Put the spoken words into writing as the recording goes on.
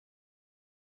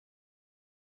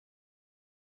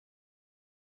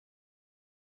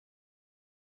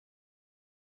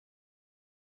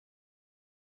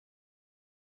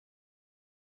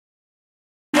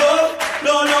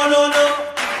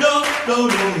Are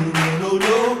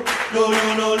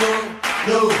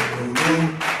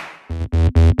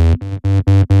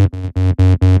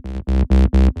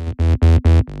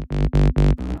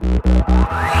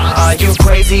you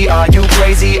crazy? Are you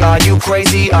crazy? Are you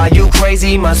crazy? Are you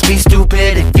crazy? Must be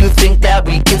stupid if you think that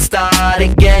we can start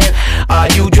again. Are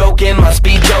you joking? Must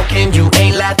be joking. You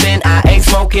ain't laughing, I ain't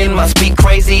smoking. Must be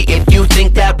crazy if you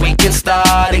think that we can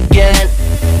start again.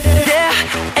 There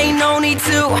ain't no need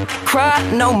to cry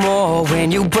no more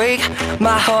when you break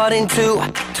my heart into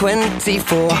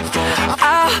 24.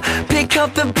 I'll pick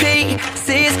up the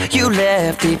pieces you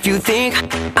left. If you think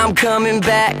I'm coming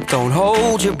back, don't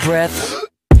hold your breath.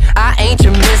 I ain't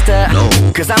your mister, no.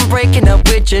 Cause I'm breaking up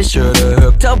with you. Should've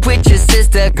hooked up with your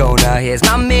sister. Go now, here's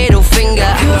my middle finger.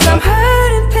 Cause I'm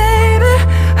hurting, baby,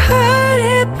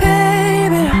 hurting,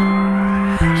 baby.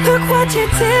 Look what you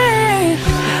did.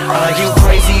 Are you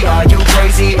crazy? Are you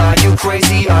crazy? Are you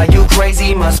crazy? Are you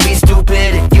crazy? Must be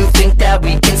stupid if you think that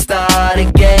we can start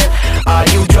again. Are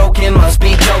you joking? Must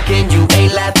be joking. You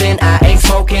ain't laughing, I ain't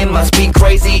smoking. Must be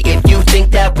crazy if you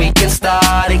think that we can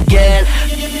start again.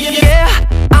 Yeah,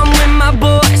 I'm with my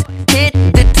boys, hit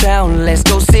the town. Let's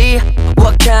go see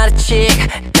what kind of chick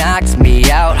knocks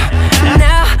me out.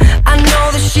 Now I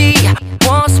know that she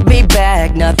wants me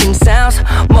back. Nothing sounds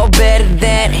more better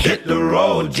than hit the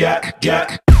road, Jack,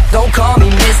 Jack. Don't call me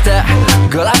mister,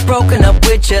 girl, I've broken up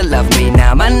with you. Love me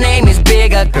now, my name is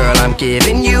bigger. Girl, I'm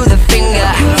giving you the finger.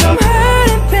 Cause I'm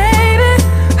hurting, baby,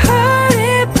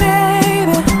 hurting,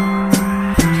 baby.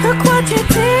 Look what you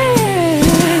did.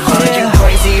 Are you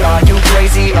crazy? Are you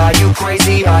crazy? Are you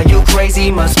crazy? Are you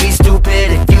crazy? Must be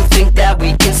stupid if you think that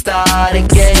we can start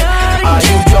again. Are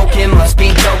you joking? Must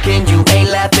be joking. You ain't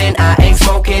laughing, I ain't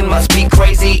smoking. Must be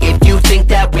crazy if you think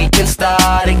that we can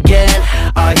start again.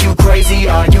 Are you crazy?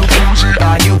 Are you crazy?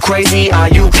 Are you crazy? Are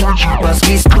you crazy? Must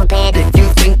be stupid if you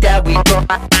think that we can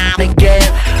start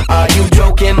again. Are you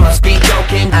joking? Must be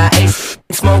joking. I ain't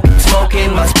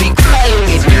smoking. Must be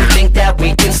crazy if you think that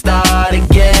we can start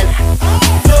again.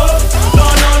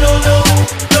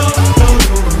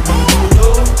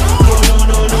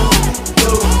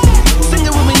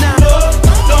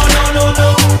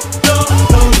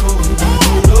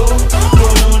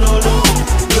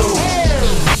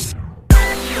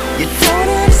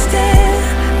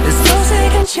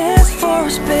 Chance for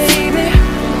us, baby.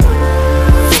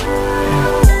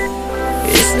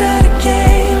 It's not a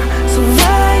game, so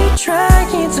why are you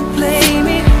trying to play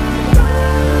me?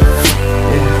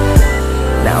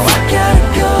 Now I gotta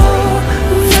go,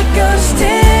 I'm not gonna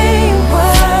stay and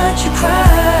watch you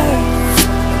cry.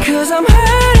 Cause I'm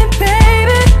hurting,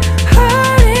 baby,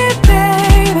 hurting,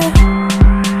 baby.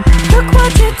 Look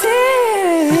what you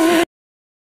did.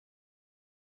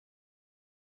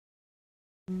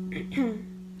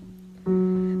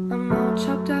 I'm all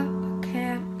chopped up, I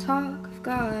can't talk. I've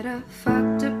got a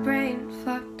fucked up brain,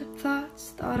 fucked up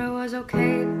thoughts. Thought I was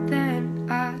okay, but then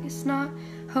I guess not.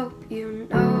 Hope you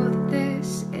know that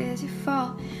this is your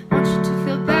fault. Want you to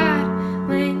feel bad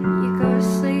when you go to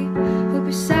sleep. Hope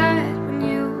you're sad when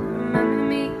you remember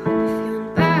me. Hope you're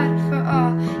feeling bad for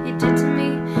all you did to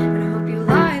me. And I hope you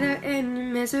lie there in your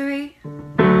misery.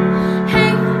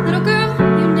 Hey, little girl,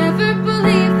 you never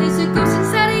believe there's a ghost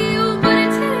inside of you.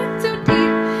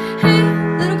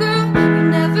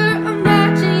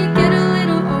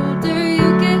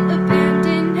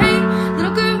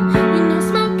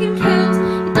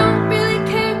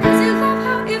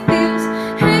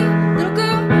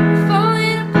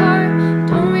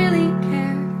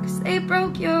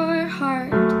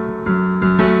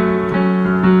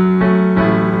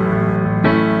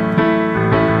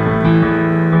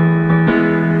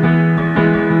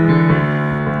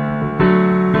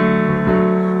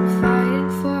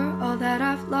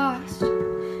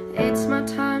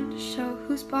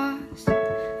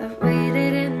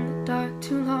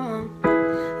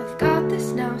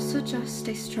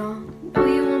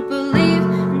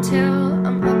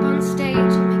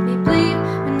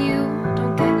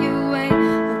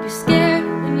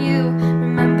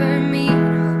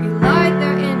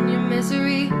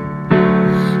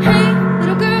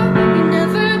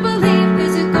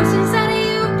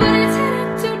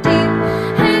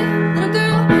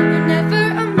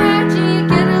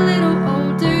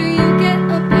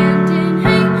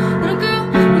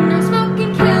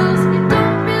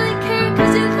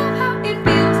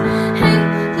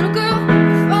 Little girl,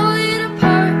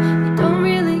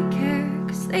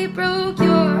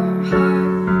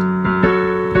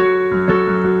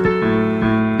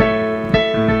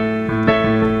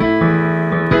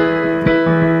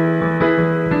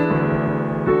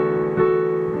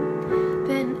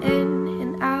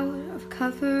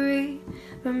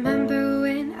 remember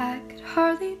when I could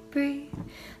hardly breathe.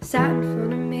 Sat in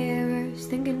front of mirrors,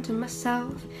 thinking to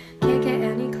myself, can't get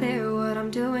any clearer what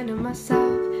I'm doing to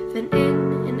myself. Been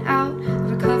in and out of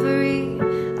recovery.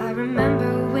 I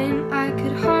remember when I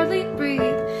could hardly breathe.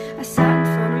 I sat in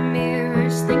front of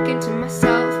mirrors, thinking to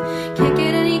myself, can't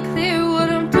get any clearer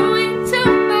what I'm doing to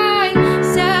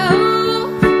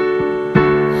myself.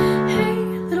 Hey,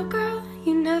 little girl,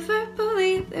 you never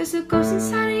believe there's a ghost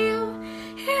inside of you,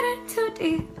 hidden too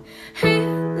deep. Hey,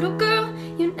 little girl,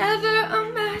 you never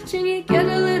imagine you get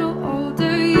a little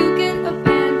older, you get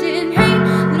abandoned. Hey,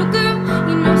 little girl,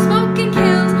 you know smoking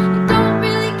kills. You don't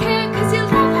really care cause you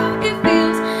love how it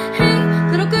feels. Hey,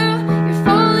 little girl, you're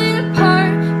falling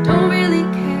apart. Don't really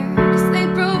care cause they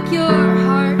broke your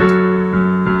heart. You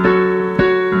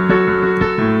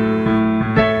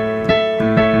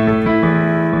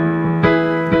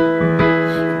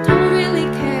don't really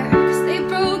care cause they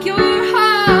broke your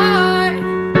heart.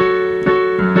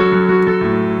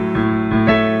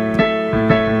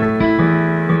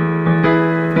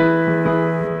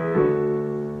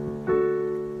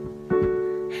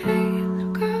 Hey,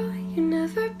 little girl, you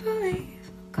never believe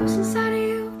what goes inside of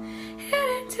you,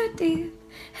 hidden too deep.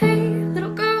 Hey,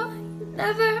 little girl, you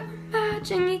never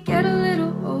imagine you get a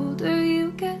little older,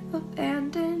 you get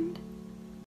abandoned.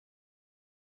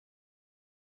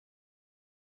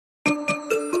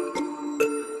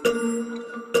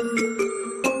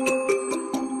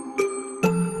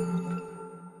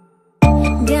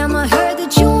 Damn, I heard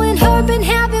that you and her been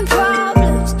having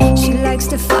problems. She likes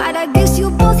to fight, I guess you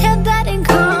both have that in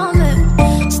common.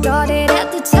 Started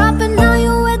at the top and now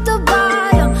you're at the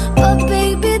bottom. But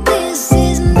baby, this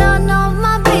is none of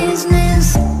my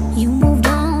business. You moved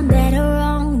on, that or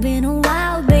wrong, been a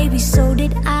while, baby, so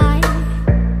did I.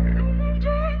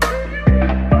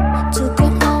 Took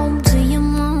her home to your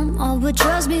mom, oh but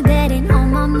trust me, that ain't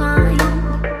on my mind.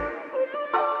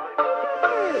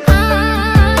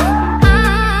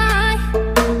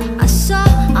 I saw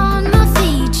on my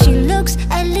feed, she looks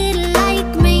a little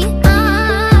like me.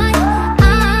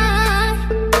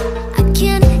 I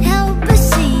can't help but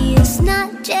see it's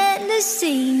not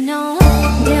jealousy, no.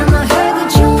 Damn, I heard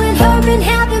that you and her been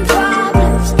having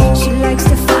problems. She likes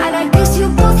to fight, I guess you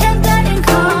both have that in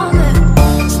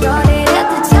common. Started at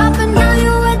the top and now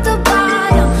you're at the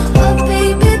bottom. But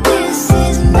baby, this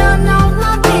is none of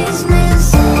my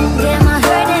business. Damn, I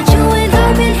heard that you and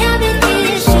her been having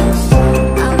issues.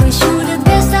 I wish you the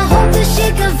best, I hope that she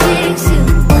can fix you.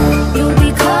 You'll be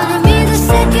calling me the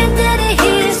second that it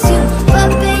hits you. But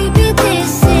baby,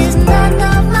 this is none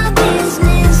of my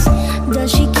business. Does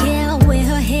she care? Wear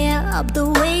her hair up the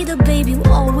way the baby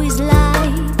always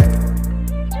liked.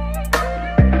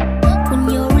 When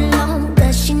you're alone,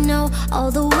 does she know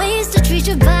all the ways to treat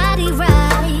your body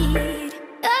right?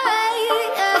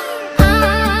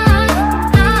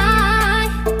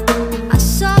 I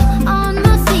saw on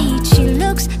my feed, she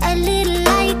looks a little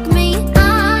like me.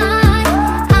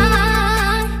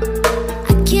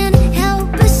 I can't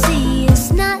help but see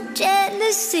it's not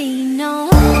jealousy, no.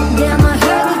 Damn, I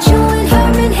heard that you and her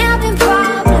been having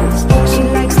problems. She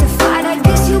likes to fight, I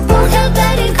guess you both have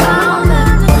that in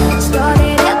common.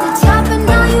 Started at the top and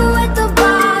now you're at the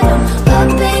bottom. But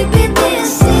baby,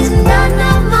 this is none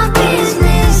of my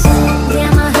business.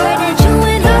 Damn, I heard that you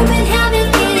and her been having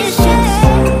issues.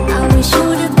 I wish you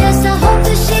the best, I hope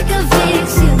that she can fix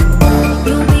you.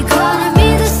 You'll be calling me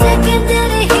the second that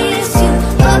it hits you.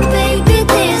 But baby,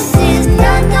 this is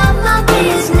none of my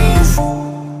business.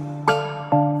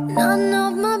 None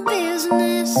of my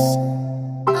business.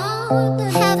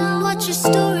 Haven't watched your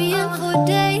story in 4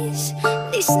 days,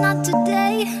 at least not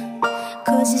today.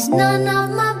 Cause it's none of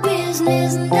my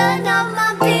business, none of